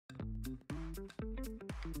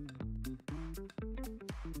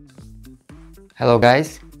Hello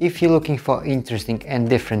guys, if you're looking for interesting and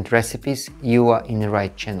different recipes, you are in the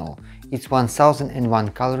right channel. It's 1001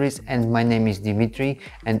 calories and my name is Dimitri,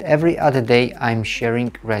 and every other day I'm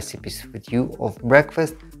sharing recipes with you of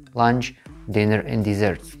breakfast, lunch, dinner and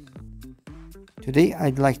desserts. Today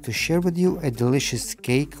I'd like to share with you a delicious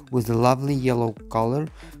cake with a lovely yellow color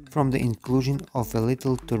from the inclusion of a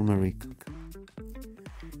little turmeric.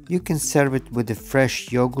 You can serve it with a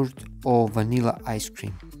fresh yogurt or vanilla ice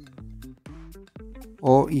cream.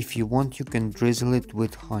 Or if you want, you can drizzle it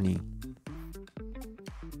with honey.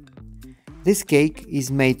 This cake is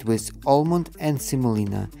made with almond and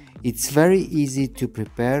semolina. It's very easy to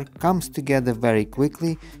prepare, comes together very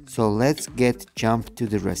quickly, so let's jump to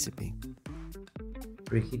the recipe.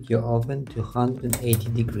 Preheat your oven to 180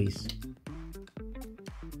 degrees.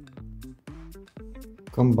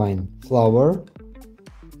 Combine flour,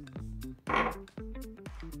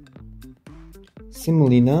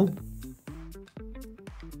 semolina,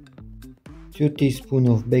 2 teaspoons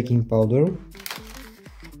of baking powder,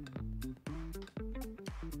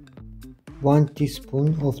 1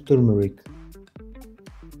 teaspoon of turmeric.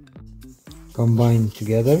 Combine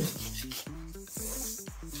together.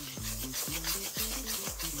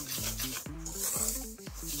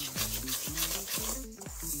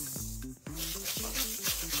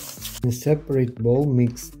 In a separate bowl,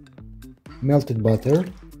 mix melted butter,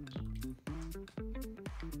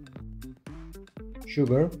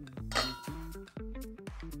 sugar,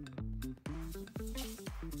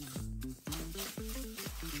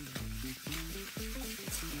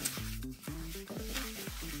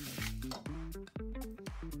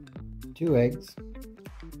 two eggs,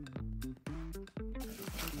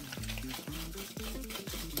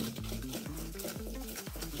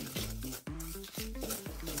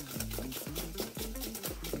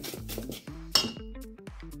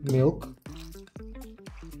 milk,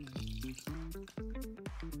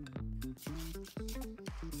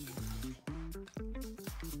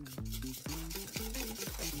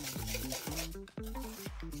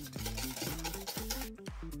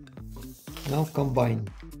 now combine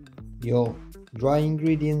your dry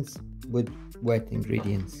ingredients with wet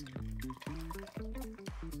ingredients.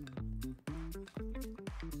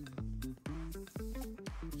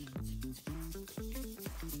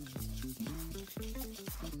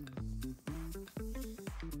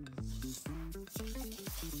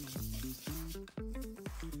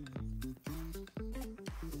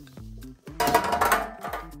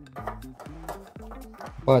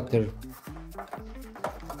 Butter,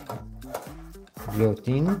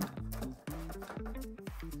 gelatin,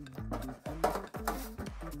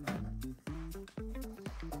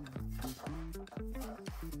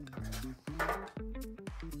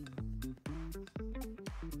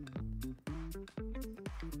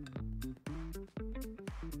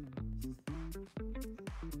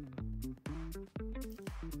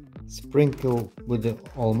 sprinkle with the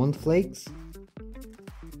almond flakes,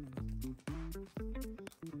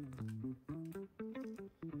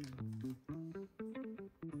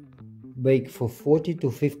 bake for 40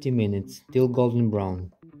 to 50 minutes till golden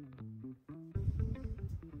brown.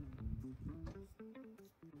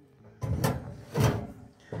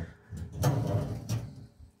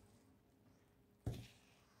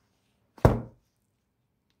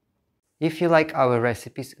 If you like our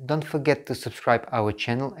recipes, don't forget to subscribe our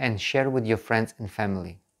channel and share with your friends and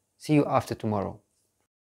family. See you after tomorrow.